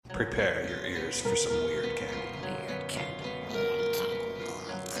Prepare your ears for some weird candy. Weird candy.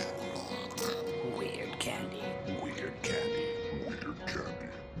 Weird candy. Weird candy.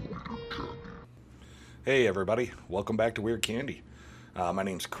 Hey everybody, welcome back to Weird Candy. My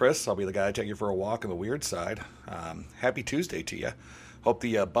name's Chris. I'll be the guy to take you for a walk on the weird side. Happy Tuesday to you. Hope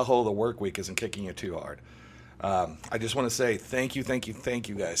the butthole of the work week isn't kicking you too hard. I just want to say thank you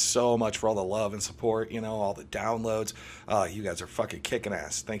guys so much for all the love and support, all the downloads. You guys are fucking kicking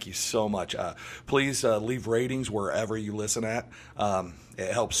ass. Thank you so much. Please leave ratings wherever you listen at.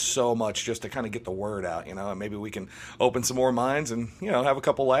 It helps so much just to kind of get the word out, and maybe we can open some more minds and, have a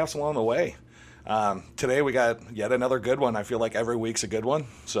couple laughs along the way. Today we got yet another good one. I feel like every week's a good one.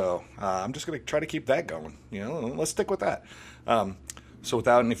 So I'm just going to try to keep that going. Let's stick with that. So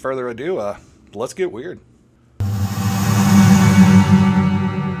without any further ado, let's get weird.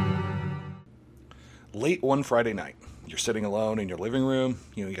 Late one Friday night, you're sitting alone in your living room,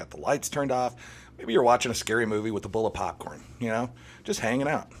 you got the lights turned off, maybe you're watching a scary movie with a bowl of popcorn, just hanging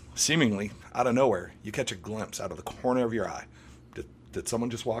out. Seemingly, out of nowhere, you catch a glimpse out of the corner of your eye. Did someone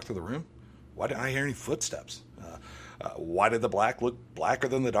just walk through the room? Why didn't I hear any footsteps? Why did the black look blacker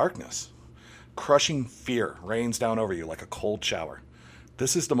than the darkness? Crushing fear rains down over you like a cold shower.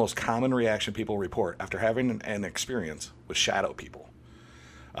 This is the most common reaction people report after having an experience with shadow people.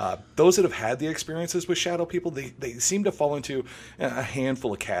 Those that have had the experiences with shadow people, they seem to fall into a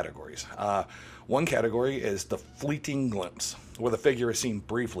handful of categories. One category is the fleeting glimpse, where the figure is seen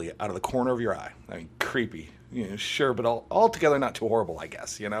briefly out of the corner of your eye. I mean, creepy, sure, but altogether not too horrible, I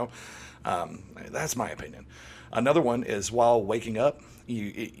guess, That's my opinion. Another one is while waking up,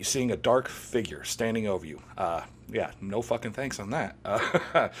 you're seeing a dark figure standing over you. Yeah, no fucking thanks on that.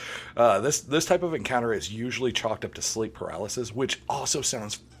 This type of encounter is usually chalked up to sleep paralysis, which also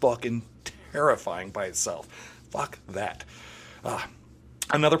sounds fucking terrifying by itself. Fuck that.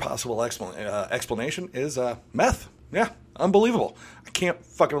 Another possible explanation is meth. Yeah, unbelievable. I can't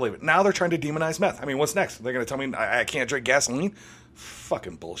fucking believe it. Now they're trying to demonize meth. I mean, what's next? They're going to tell me I can't drink gasoline?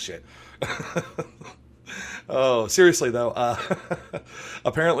 Fucking bullshit. Oh, seriously though,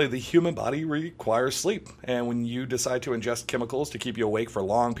 apparently the human body requires sleep, and when you decide to ingest chemicals to keep you awake for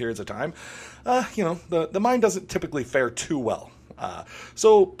long periods of time, the mind doesn't typically fare too well.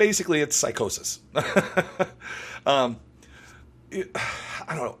 So basically it's psychosis.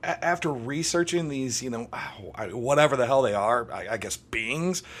 I don't know, after researching these, whatever the hell they are, I guess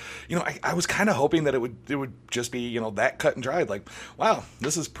beings, I was kind of hoping that it would just be, that cut and dried. Like, wow,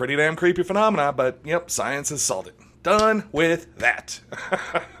 this is pretty damn creepy phenomena, but yep, science has solved it. Done with that.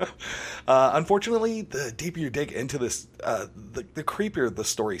 Unfortunately, the deeper you dig into this, the creepier the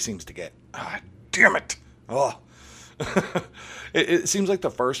story seems to get. Damn it. Oh. It seems like the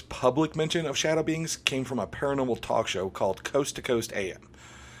first public mention of shadow beings came from a paranormal talk show called Coast to Coast AM.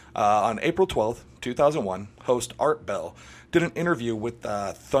 On April 12th, 2001, host Art Bell did an interview with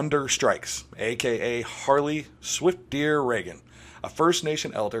Thunder Strikes, a.k.a. Harley Swift Deer Reagan, a First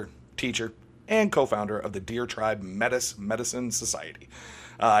Nation elder, teacher, and co-founder of the Deer Tribe Medicine Society.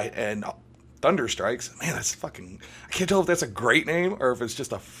 And Thunder Strikes, man, that's fucking... I can't tell if that's a great name or if it's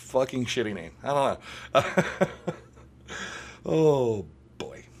just a fucking shitty name. I don't know. Oh,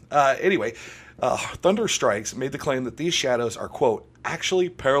 boy. Anyway, Thunder Strikes made the claim that these shadows are, quote, actually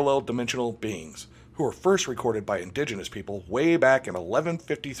parallel dimensional beings who were first recorded by indigenous people way back in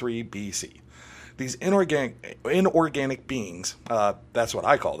 1153 BC. These inorganic beings, that's what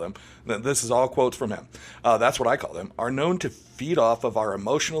I call them, this is all quotes from him, that's what I call them, are known to feed off of our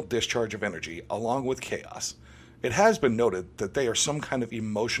emotional discharge of energy along with chaos. It has been noted that they are some kind of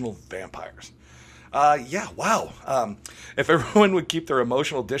emotional vampires. Yeah, wow. If everyone would keep their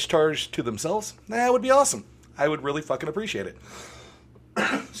emotional discharge to themselves, that would be awesome. I would really fucking appreciate it.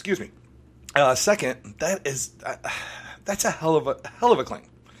 Excuse me. Second, that's a hell of a claim.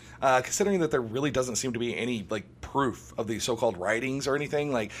 Considering that there really doesn't seem to be any proof of these so-called writings or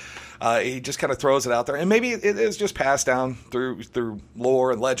anything, he just kind of throws it out there, and maybe it is just passed down through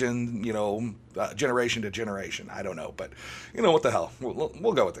lore and legend, generation to generation. I don't know, but what the hell?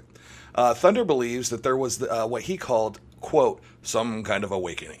 We'll go with it. Thunder believes that there was what he called, quote, some kind of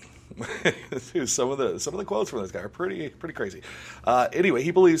awakening. some of the quotes from this guy are pretty crazy. Anyway,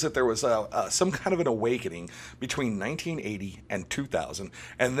 he believes that there was some kind of an awakening between 1980 and 2000,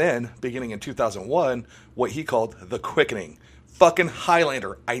 and then beginning in 2001, what he called the quickening. Fucking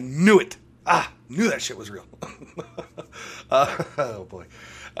Highlander, I knew it. Knew that shit was real. Oh boy.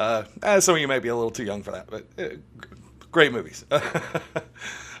 Some of you might be a little too young for that, but great movies.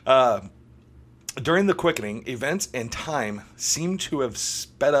 During the quickening, events and time seem to have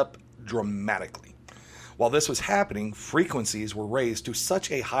sped up dramatically. While this was happening, frequencies were raised to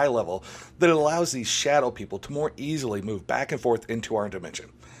such a high level that it allows these shadow people to more easily move back and forth into our dimension.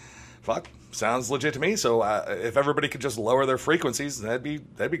 Fuck, sounds legit to me. So if everybody could just lower their frequencies, that'd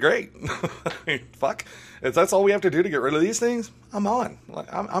be great. Fuck, if that's all we have to do to get rid of these things, I'm on.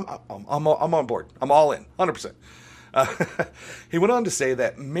 I'm on board. I'm all in, 100%. He went on to say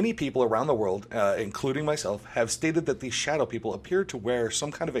that many people around the world, including myself, have stated that these shadow people appear to wear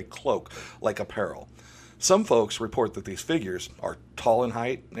some kind of a cloak like apparel. Some folks report that these figures are tall in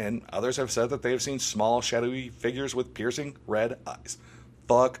height, and others have said that they have seen small, shadowy figures with piercing red eyes.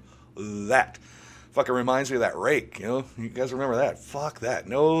 Fuck that. Fucking reminds me of that rake, you know? You guys remember that? Fuck that.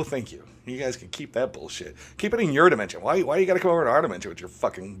 No, thank you. You guys can keep that bullshit. Keep it in your dimension. Why you gotta come over to our dimension with your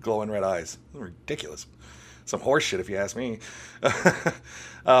fucking glowing red eyes? Ridiculous. Some horse shit, if you ask me.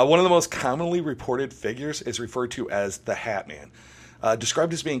 One of the most commonly reported figures is referred to as the Hat Man.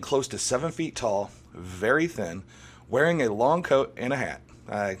 Described as being close to 7 feet tall, very thin, wearing a long coat and a hat.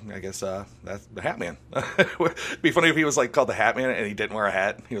 I guess that's the Hat Man. It'd be funny if he was like called the Hat Man and he didn't wear a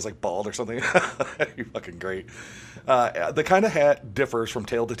hat. He was like bald or something. That'd be fucking great. The kind of hat differs from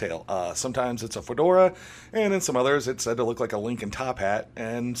tail to tail. Sometimes it's a fedora, and in some others it's said to look like a Lincoln top hat.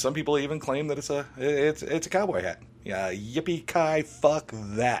 And some people even claim that it's a cowboy hat. Yeah, yippee-ki, fuck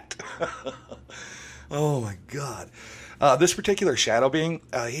that. Oh my god. This particular shadow being,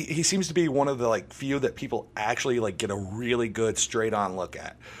 he seems to be one of the like few that people actually like get a really good straight on look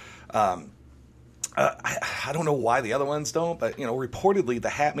at. I don't know why the other ones don't, but you know, reportedly the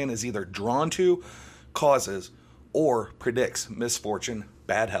Hat Man is either drawn to, causes, or predicts misfortune,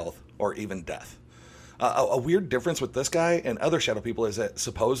 bad health, or even death. A weird difference with this guy and other shadow people is that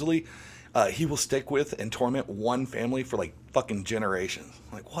supposedly he will stick with and torment one family for like fucking generations.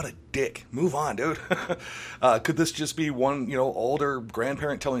 Like, what a dick. Move on, dude. Could this just be one, you know, older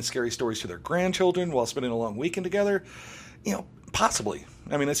grandparent telling scary stories to their grandchildren while spending a long weekend together? You know, possibly.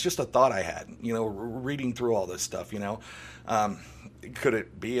 I mean, it's just a thought I had, you know, reading through all this stuff, you know. Could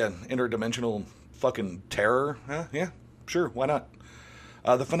it be an interdimensional fucking terror? Yeah, sure, why not?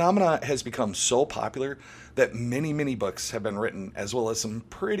 The phenomena has become so popular that many, many books have been written, as well as some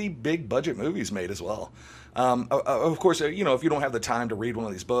pretty big budget movies made as well. Of course, you know, if you don't have the time to read one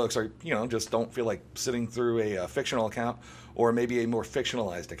of these books, or, you know, just don't feel like sitting through a fictional account, or maybe a more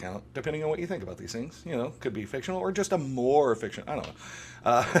fictionalized account, depending on what you think about these things, you know, could be fictional or just a more fiction. I don't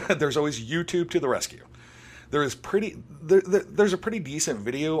know. There's always YouTube to the rescue. There's a pretty decent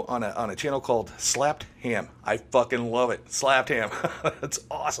video on a channel called Slapped Ham. I fucking love it. Slapped Ham. That's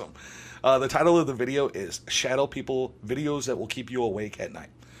awesome. The title of the video is Shadow People Videos That Will Keep You Awake at Night.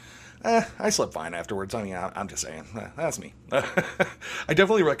 I slept fine afterwards. I mean, I'm just saying. That's me. I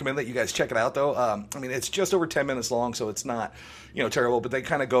definitely recommend that you guys check it out, though. I mean, it's just over 10 minutes long, so it's not, you know, terrible. But they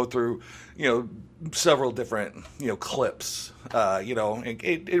kind of go through, you know, several different, you know, clips. You know,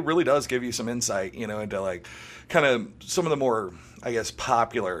 it really does give you some insight, you know, into like kind of some of the more, I guess,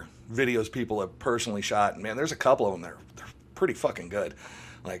 popular videos people have personally shot. And man, there's a couple of them that they're pretty fucking good.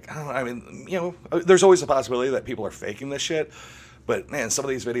 Like, I mean, you know, there's always a possibility that people are faking this shit. But man, some of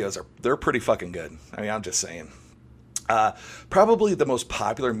these videos they're pretty fucking good. I mean, I'm just saying. Probably the most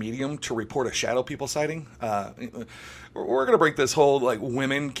popular medium to report a shadow people sighting. We're gonna break this whole like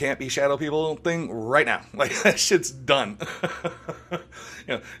women can't be shadow people thing right now. Like that shit's done.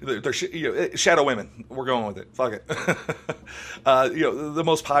 You know, they're shadow women. We're going with it. Fuck it. You know, the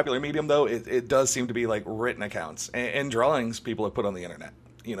most popular medium though, it does seem to be like written accounts and drawings people have put on the internet.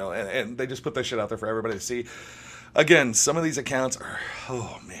 You know, and they just put this shit out there for everybody to see. Again, some of these accounts are,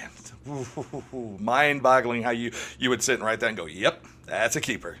 oh man, mind-boggling how you would sit and write that and go, yep, that's a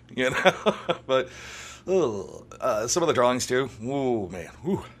keeper, you know. But some of the drawings too, ooh man,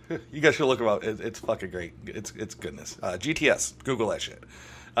 ooh, you guys should look about it. It's fucking great. It's goodness. GTS, Google that shit.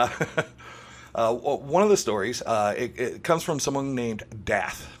 One of the stories, it comes from someone named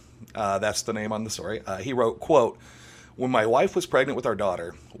Dath. That's the name on the story. He wrote, quote, "When my wife was pregnant with our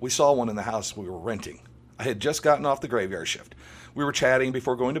daughter, we saw one in the house we were renting. I had just gotten off the graveyard shift. We were chatting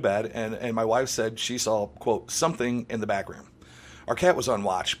before going to bed, and my wife said she saw, quote, something in the back room. Our cat was on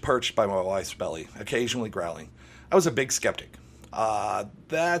watch, perched by my wife's belly, occasionally growling. I was a big skeptic.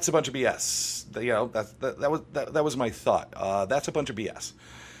 That's a bunch of BS. You know, that was my thought. That's a bunch of BS.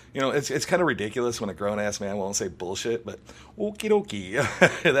 You know, it's kind of ridiculous when a grown-ass man won't say bullshit, but okie dokie.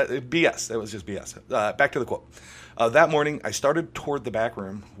 BS. That was just BS. Back to the quote. That morning, I started toward the back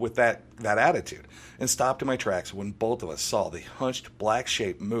room with that attitude and stopped in my tracks when both of us saw the hunched black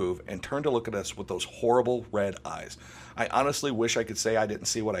shape move and turned to look at us with those horrible red eyes. I honestly wish I could say I didn't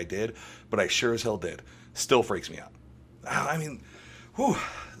see what I did, but I sure as hell did. Still freaks me out." I mean, Whew,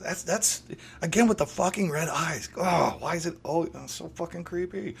 that's again with the fucking red eyes. Oh, why is it so fucking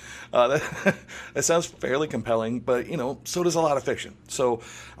creepy? That sounds fairly compelling, but so does a lot of fiction. So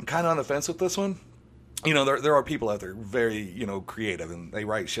I'm kind of on the fence with this one. There are people out there very creative, and they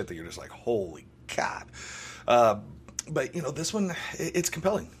write shit that you're just like, holy God. But this one, it's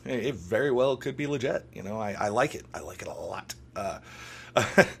compelling. It very well could be legit. I like it. I like it a lot.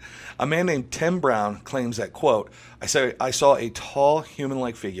 A man named Tim Brown claims that, quote, I saw a tall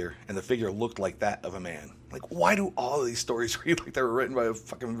human-like figure, and the figure looked like that of a man. Like, why do all of these stories read like they were written by a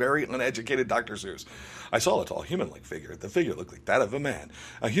fucking very uneducated Dr. Seuss? I saw a tall human-like figure. The figure looked like that of a man.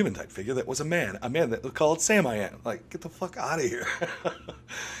 A human-type figure that was a man that was called Sam I Am. Like, get the fuck out of here.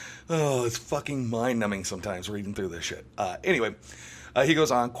 Oh, it's fucking mind-numbing sometimes reading through this shit. Anyway, he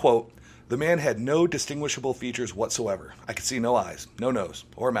goes on, quote, the man had no distinguishable features whatsoever. I could see no eyes, no nose,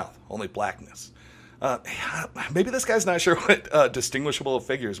 or mouth, only blackness. Maybe this guy's not sure what distinguishable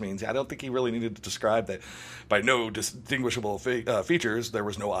figures means. I don't think he really needed to describe that by no distinguishable features, there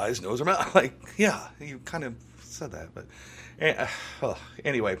was no eyes, nose, or mouth. Like, yeah, you kind of said that. But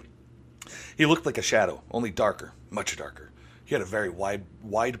anyway, he looked like a shadow, only darker, much darker. He had a very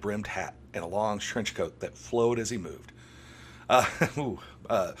wide-brimmed hat and a long trench coat that flowed as he moved.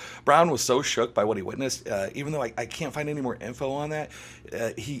 Brown was so shook by what he witnessed, even though I can't find any more info on that,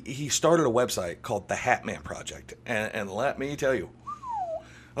 he started a website called The Hat Man Project. And let me tell you,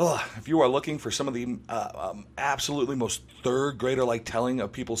 if you are looking for some of the absolutely most third-grader-like telling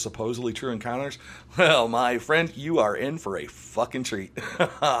of people's supposedly true encounters, well, my friend, you are in for a fucking treat.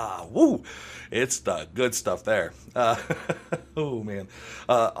 Woo! It's the good stuff there. Oh, man.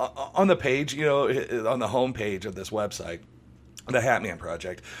 On the page, on the home page of this website, the Hat Man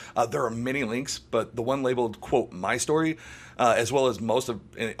Project, there are many links, but the one labeled, quote, my story, as well as most of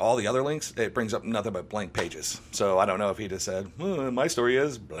all the other links, it brings up nothing but blank pages. So I don't know if he just said, my story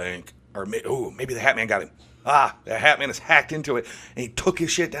is blank, or maybe the Hat Man got him. The Hat Man has hacked into it, and he took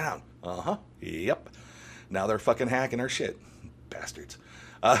his shit down. Yep. Now they're fucking hacking our shit. Bastards.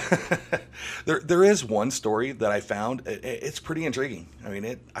 There is one story that I found. It's pretty intriguing. I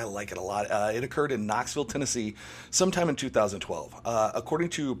mean, I like it a lot. It occurred in Knoxville, Tennessee, sometime in 2012. According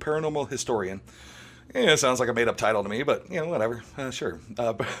to Paranormal Historian, it sounds like a made-up title to me, but whatever. Sure.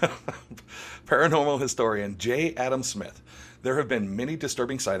 Paranormal Historian J. Adam Smith. There have been many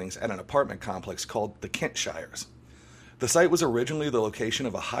disturbing sightings at an apartment complex called the Kentshires. The site was originally the location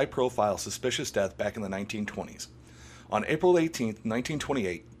of a high-profile suspicious death back in the 1920s. On April 18,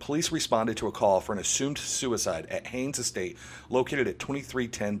 1928, police responded to a call for an assumed suicide at Haynes Estate, located at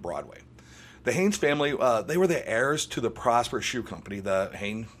 2310 Broadway. The Haynes family, they were the heirs to the prosperous shoe company, the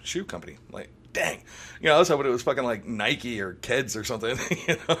Haynes Shoe Company. Like, dang. I was hoping it was fucking like Nike or Keds or something.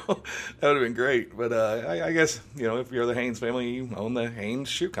 That would have been great. But I guess, if you're the Haynes family, you own the Haynes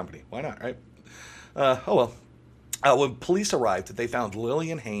Shoe Company. Why not, right? Oh well. When police arrived, they found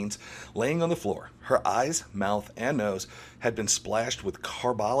Lillian Haynes laying on the floor. Her eyes, mouth, and nose had been splashed with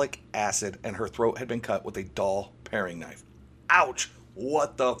carbolic acid, and her throat had been cut with a dull paring knife. Ouch!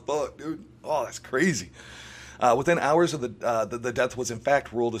 What the fuck, dude? Oh, that's crazy. Within hours of the death was in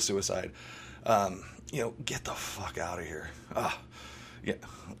fact ruled a suicide. Get the fuck out of here. Yeah,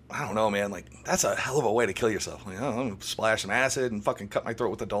 I don't know, man. Like, that's a hell of a way to kill yourself. Like, I'm gonna splash some acid and fucking cut my throat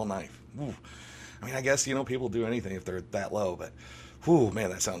with a dull knife. Ooh. I mean, I guess, people do anything if they're that low, but, whew, man,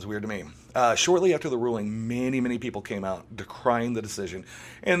 that sounds weird to me. Shortly after the ruling, many, many people came out decrying the decision,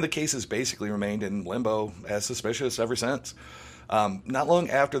 and the case has basically remained in limbo as suspicious ever since. Not long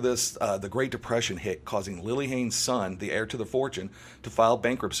after this, the Great Depression hit, causing Lily Haynes' son, the heir to the fortune, to file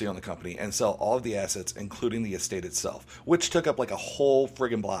bankruptcy on the company and sell all of the assets, including the estate itself, which took up like a whole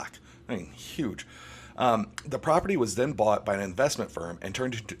friggin' block. I mean, huge. The property was then bought by an investment firm and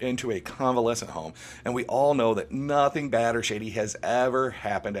turned into a convalescent home, and we all know that nothing bad or shady has ever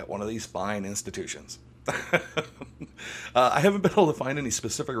happened at one of these fine institutions. I haven't been able to find any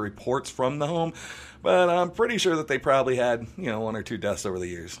specific reports from the home, but I'm pretty sure that they probably had, one or two deaths over the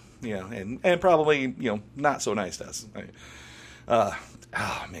years, and probably, not so nice deaths.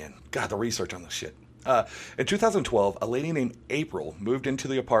 Oh man, God, the research on this shit. In 2012, a lady named April moved into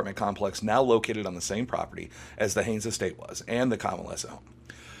the apartment complex now located on the same property as the Haynes estate was, and the convalescent home.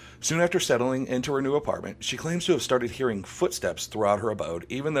 Soon after settling into her new apartment, she claims to have started hearing footsteps throughout her abode,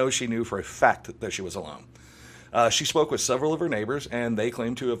 even though she knew for a fact that she was alone. She spoke with several of her neighbors, and they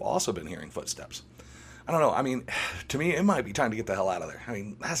claim to have also been hearing footsteps. I don't know, I mean, to me, it might be time to get the hell out of there. I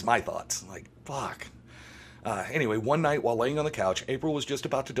mean, that's my thoughts. Like, fuck. Anyway, one night while laying on the couch, April was just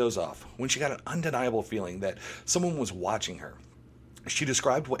about to doze off when she got an undeniable feeling that someone was watching her. She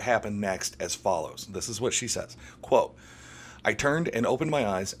described what happened next as follows. This is what she says. Quote, I turned and opened my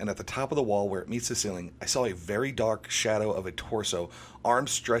eyes, and at the top of the wall where it meets the ceiling, I saw a very dark shadow of a torso,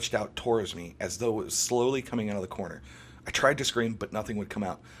 arms stretched out towards me as though it was slowly coming out of the corner. I tried to scream, but nothing would come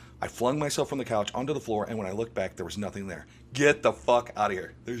out. I flung myself from the couch onto the floor, and when I looked back, there was nothing there. Get the fuck out of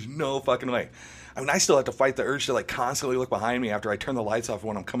here. There's no fucking way. I mean, I still have to fight the urge to, like, constantly look behind me after I turn the lights off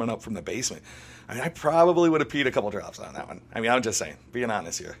when I'm coming up from the basement. I mean, I probably would have peed a couple drops on that one. I mean, I'm just saying, being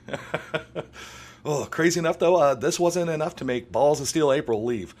honest here. Oh, crazy enough, though, this wasn't enough to make Balls of Steel April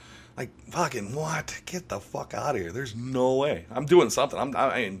leave. Like, fucking what? Get the fuck out of here. There's no way. I'm doing something.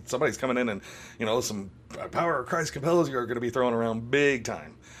 I mean, somebody's coming in and, you know, some Power of Christ compels you are going to be thrown around big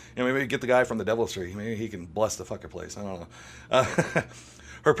time. You know, maybe get the guy from the Devil's Tree. Maybe he can bless the fucking place. I don't know.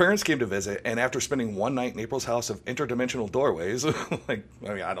 Her parents came to visit, and after spending one night in April's house of interdimensional doorways, like,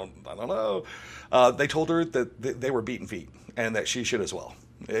 I mean, I don't know, they told her that they were beaten feet and that she should as well.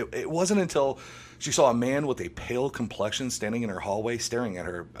 It wasn't until she saw a man with a pale complexion standing in her hallway staring at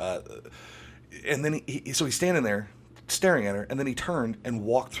her. And then so he's standing there staring at her, and then he turned and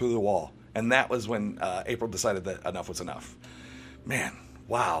walked through the wall. And that was when April decided that enough was enough. Man,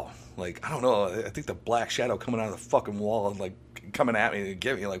 wow. Like, I don't know. I think the black shadow coming out of the fucking wall and, like, coming at me and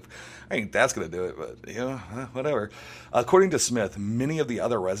get me, like, I think that's going to do it, but, you know, whatever. According to Smith, many of the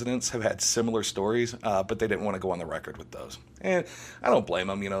other residents have had similar stories, but they didn't want to go on the record with those. And I don't blame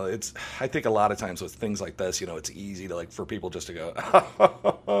them, you know, I think a lot of times with things like this, you know, it's easy to, like, for people just to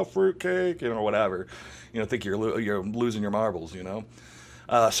go, fruitcake, you know, whatever. You know, think you're losing your marbles, you know.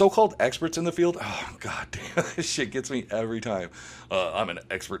 So-called experts in the field, oh, god damn, this shit gets me every time. I'm an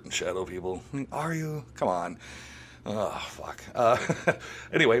expert in shadow people. Are you? Come on. Oh, fuck.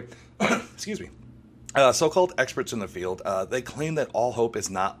 Anyway, excuse me. So-called experts in the field, they claim that all hope is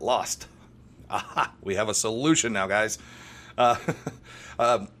not lost. Aha, we have a solution now, guys.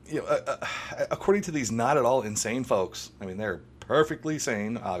 According to these not at all insane folks, I mean, they're perfectly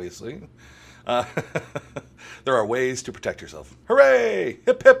sane, obviously. There are ways to protect yourself. Hooray!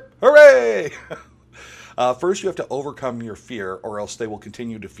 Hip, hip, hooray! First, you have to overcome your fear, or else they will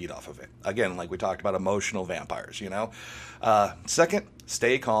continue to feed off of it. Again, like we talked about emotional vampires, you know. Second,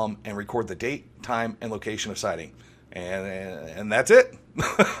 stay calm and record the date, time, and location of sighting. And that's it.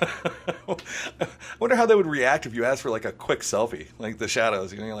 I wonder how they would react if you asked for, like, a quick selfie, like the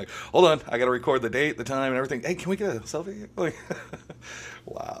shadows. You know, you're like, hold on, I got to record the date, the time, and everything. Hey, can we get a selfie? Like,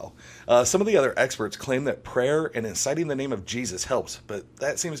 wow. Some of the other experts claim that prayer and inciting the name of Jesus helps, but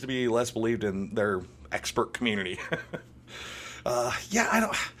that seems to be less believed in their expert community. Yeah, I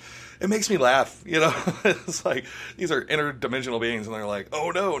don't. It makes me laugh, you know. It's like these are interdimensional beings, and they're like,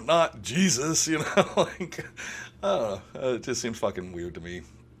 "Oh no, not Jesus," you know. Like, I don't know. It just seems fucking weird to me.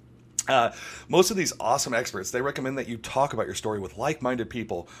 Most of these awesome experts, they recommend that you talk about your story with like-minded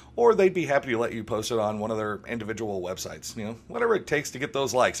people, or they'd be happy to let you post it on one of their individual websites. You know, whatever it takes to get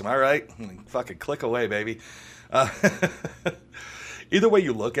those likes. Am I right? Fucking click away, baby. Either way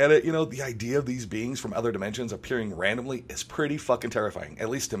you look at it, you know, the idea of these beings from other dimensions appearing randomly is pretty fucking terrifying, at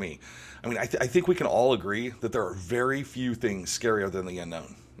least to me. I mean, I think we can all agree that there are very few things scarier than the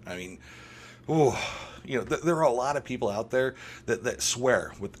unknown. I mean, ooh, you know, there are a lot of people out there that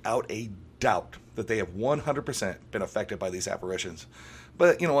swear without a doubt that they have 100% been affected by these apparitions.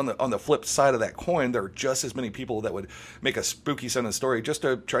 But, you know, on the flip side of that coin, there are just as many people that would make a spooky sounding story just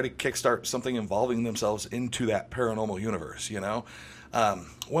to try to kickstart something involving themselves into that paranormal universe, you know?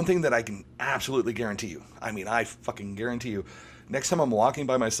 One thing that I can absolutely guarantee you, I mean, I fucking guarantee you, next time I'm walking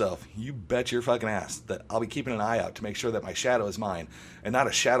by myself, you bet your fucking ass that I'll be keeping an eye out to make sure that my shadow is mine and not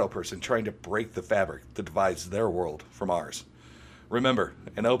a shadow person trying to break the fabric that divides their world from ours. Remember,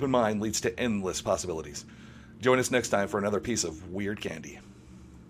 an open mind leads to endless possibilities. Join us next time for another piece of weird candy.